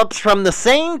develops from the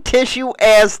same tissue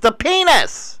as the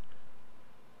penis.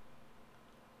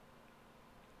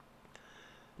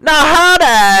 Now, how the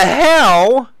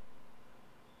hell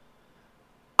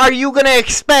are you going to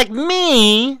expect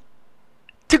me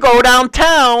to go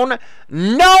downtown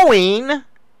knowing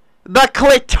the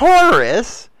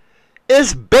clitoris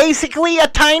is basically a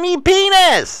tiny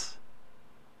penis?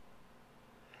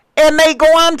 And they go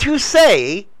on to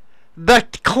say the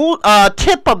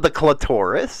tip of the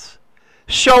clitoris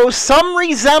shows some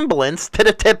resemblance to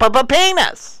the tip of a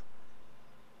penis.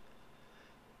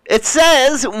 It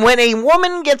says when a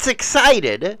woman gets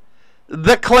excited,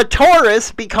 the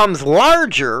clitoris becomes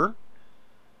larger.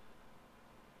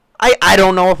 I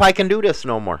don't know if I can do this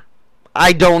no more.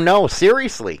 I don't know,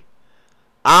 seriously.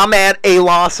 I'm at a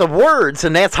loss of words,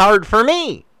 and that's hard for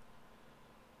me.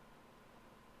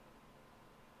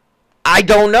 I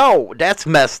don't know. That's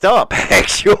messed up,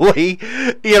 actually.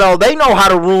 You know, they know how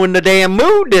to ruin the damn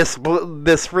mood, this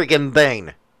freaking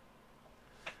thing.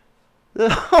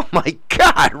 Oh, my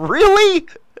God. Really?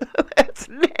 That's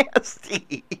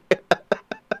nasty.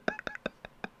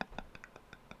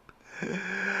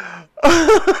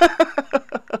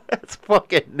 That's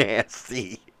fucking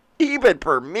nasty. Even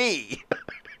for me.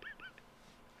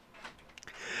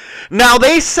 Now,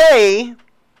 they say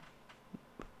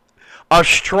a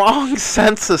strong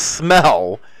sense of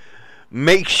smell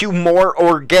makes you more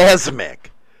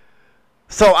orgasmic.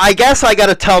 So I guess I got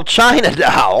to tell China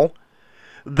Doll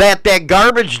that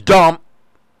garbage dump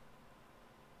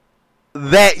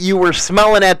that you were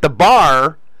smelling at the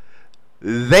bar,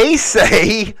 they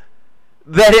say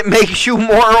that it makes you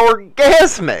more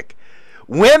orgasmic.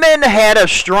 Women had a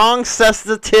strong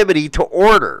sensitivity to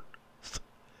odor,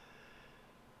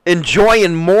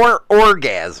 enjoying more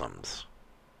orgasms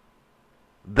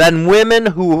than women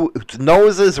whose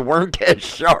noses weren't as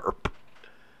sharp.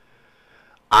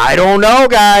 I don't know,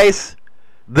 guys.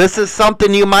 This is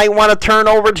something you might want to turn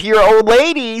over to your old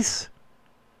ladies.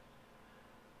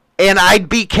 And I'd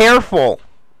be careful,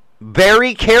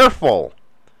 very careful,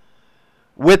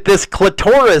 with this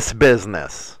clitoris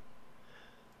business.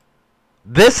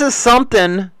 This is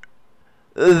something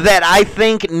that I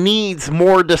think needs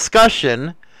more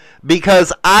discussion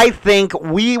because I think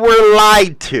we were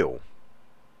lied to.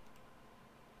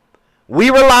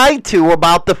 We were lied to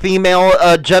about the female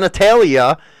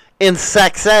genitalia in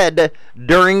sex ed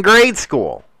during grade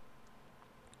school.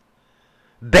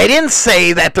 They didn't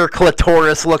say that their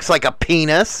clitoris looks like a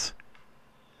penis.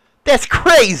 That's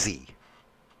crazy.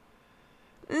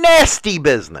 Nasty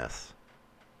business.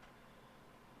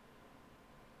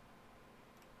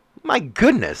 My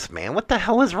goodness, man. What the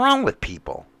hell is wrong with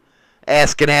people?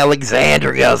 Asking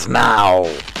Alexandrias now.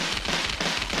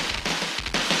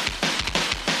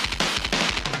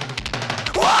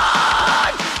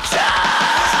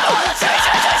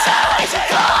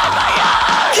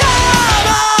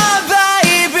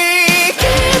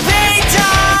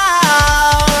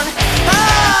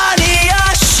 Honey,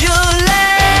 I should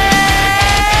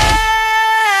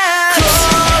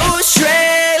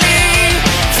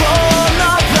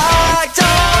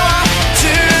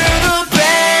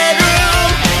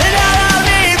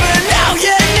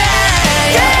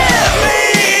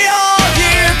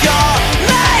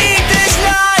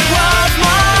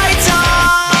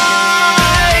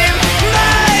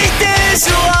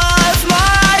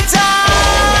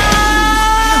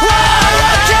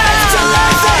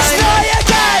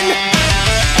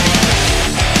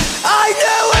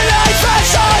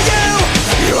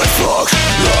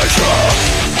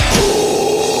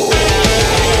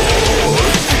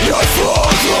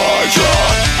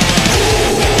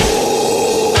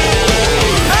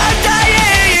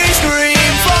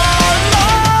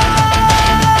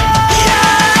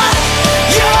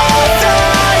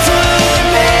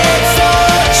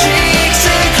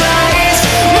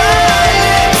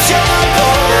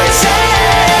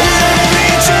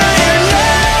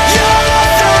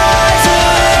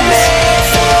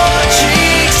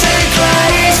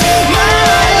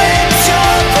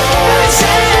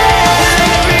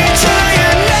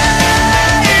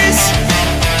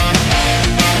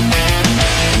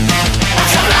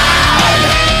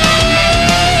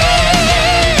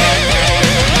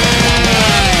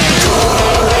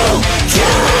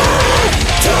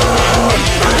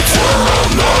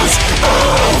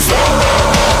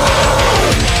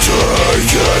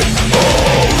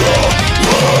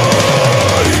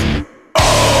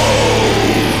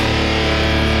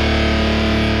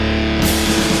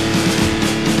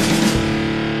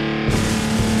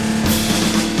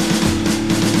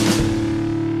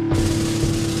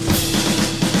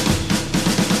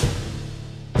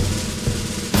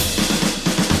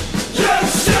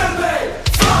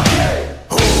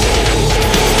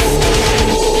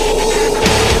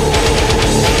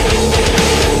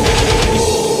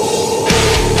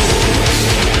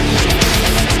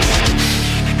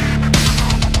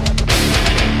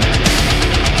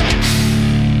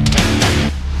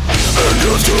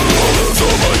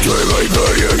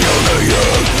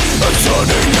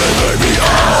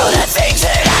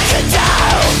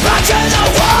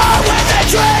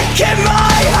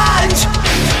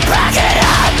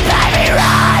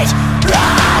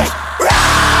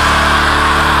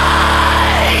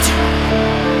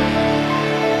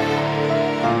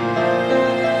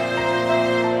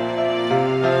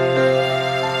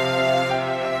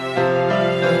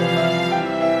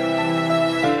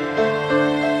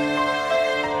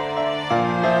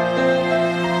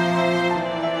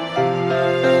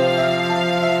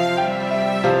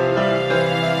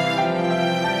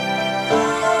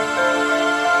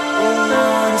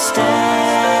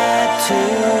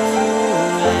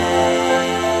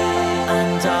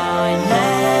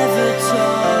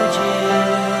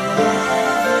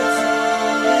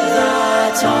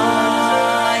that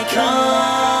I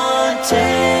can't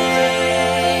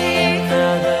take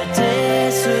further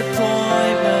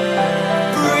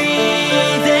disappointment.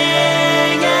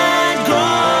 Breathing and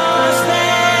grasping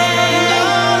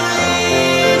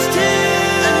leads to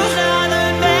another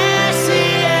messy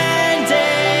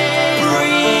ending.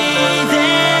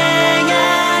 Breathing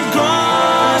and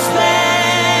grasping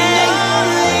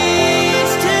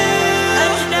leads to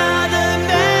another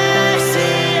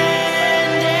messy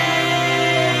ending.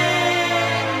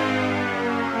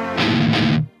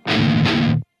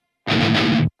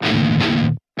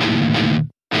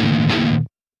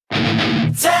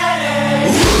 Daddy!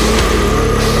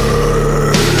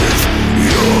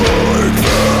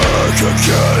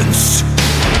 Against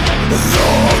the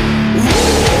wall.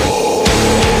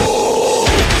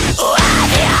 When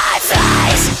the eye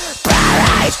flies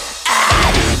buried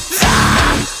in the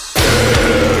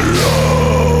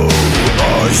Hello, I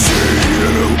see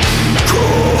you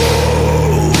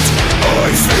cold. I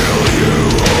feel you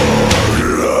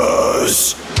heartless.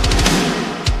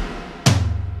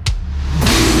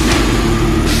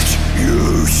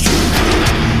 You stupid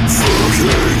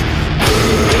fucking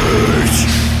bitch.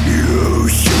 You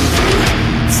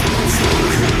stupid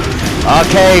fucking.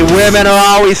 Okay, women are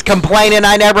always complaining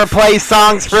I never play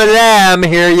songs for them.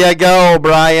 Here you go,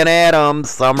 Bryan Adams,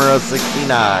 Summer of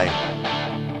 '69.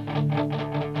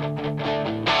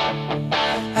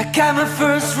 I got my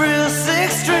first real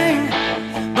six string,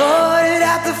 bought it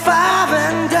at the 5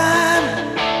 and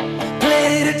dime,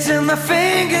 played it till my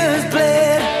fingers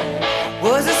bled.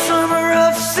 Was the summer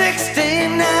of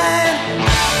 '69.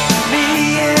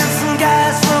 Me and some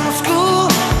guys from school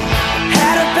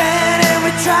had a band and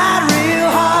we tried real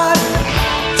hard.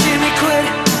 Jimmy quit,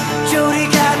 Jody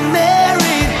got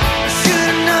married.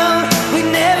 Should've known we'd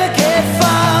never get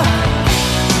far.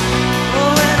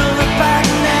 Oh, when I look back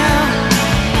now,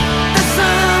 the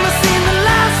summer seemed to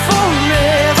last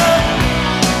forever.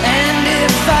 And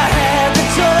if I had the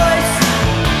choice,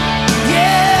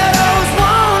 yeah, I'd always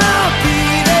wanna be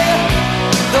there.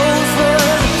 Those were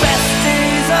the best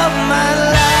days of my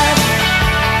life.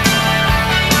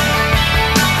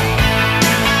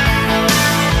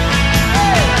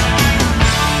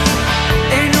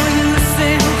 Ain't no use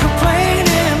in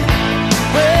complaining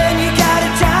when you got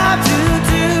a job to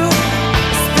do.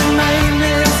 Spend my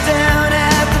evenings down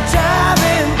at the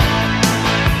drive-in,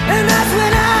 and that's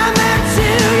when I met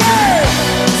you, yeah.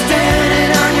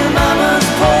 Standing on your mama's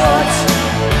porch,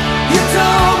 you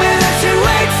told me that you'd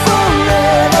wait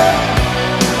forever.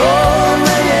 Oh,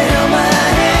 when you held my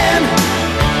hand,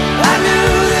 I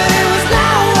knew that it was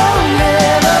now or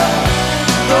never.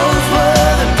 Those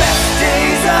were the best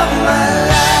days of my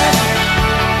life.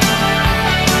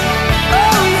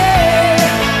 Oh yeah,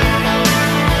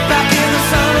 back in the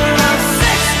summer of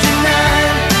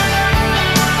 '69.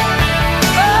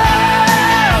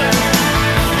 Oh,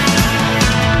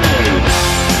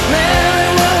 man, we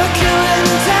were killing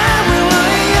time. We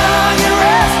were young and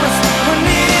restless. We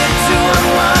needed to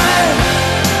unwind.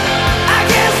 I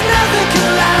guess nothing can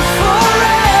last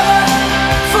forever,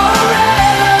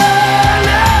 forever,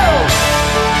 no.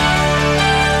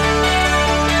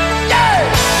 Yeah.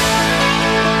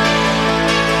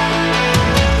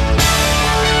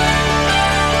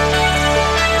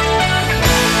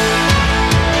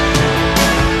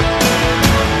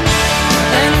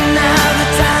 And now the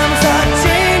times are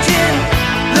changing.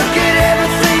 Look at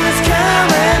everything that's come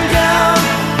and gone.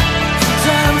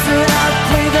 Sometimes when I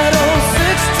play that old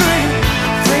six string,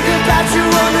 think about you,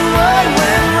 wonder what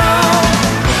went wrong.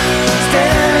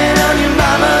 Standing on your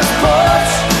mama's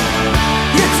porch,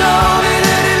 you told me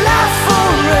that it lasts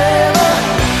forever.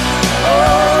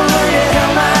 Oh, when you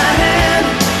held my hand,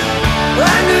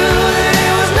 I knew that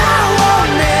it was now or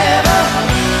never.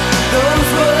 Those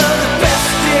were the best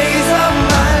days of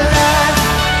my life.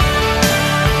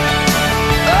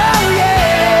 Oh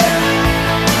yeah,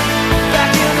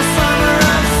 back in the summer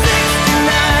of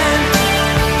 '69.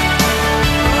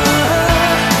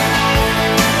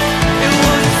 It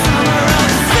was the summer of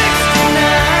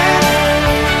 '69.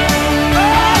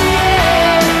 Oh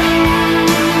yeah,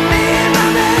 me and my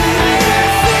baby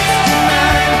at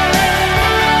 '69.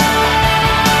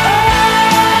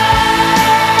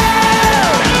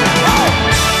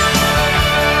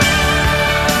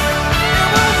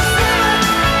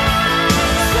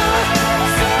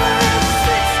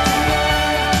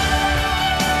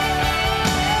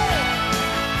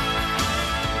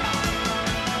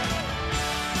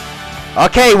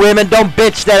 Okay, women, don't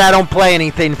bitch that I don't play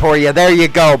anything for you. There you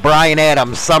go, Bryan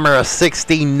Adams, Summer of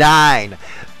 '69.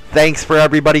 Thanks for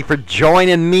everybody for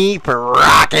joining me for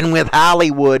rocking with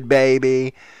Hollywood,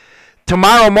 baby.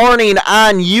 Tomorrow morning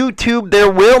on YouTube, there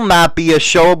will not be a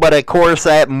show, but of course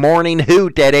at Morning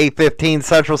Hoot at 8:15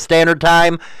 Central Standard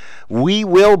Time, we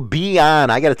will be on.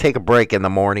 I got to take a break in the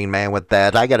morning, man, with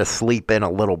that. I got to sleep in a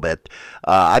little bit.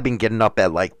 I've been getting up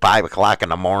at like 5 o'clock in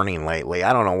the morning lately.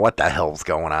 I don't know what the hell's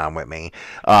going on with me.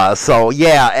 So,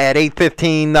 yeah, at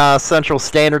 8:15 Central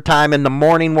Standard Time in the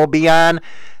morning we'll be on.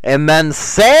 And then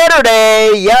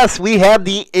Saturday, yes, we have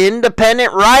the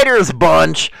Independent Writers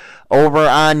Bunch over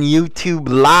on YouTube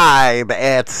Live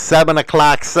at 7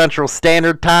 o'clock Central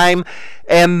Standard Time.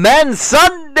 And then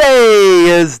Sunday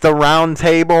is the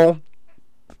Roundtable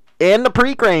and the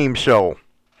Pre-Game Show.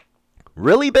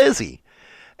 Really busy.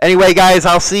 Anyway, guys,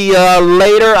 I'll see you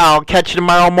later. I'll catch you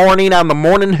tomorrow morning on the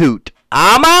Morning Hoot.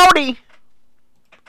 I'm outie.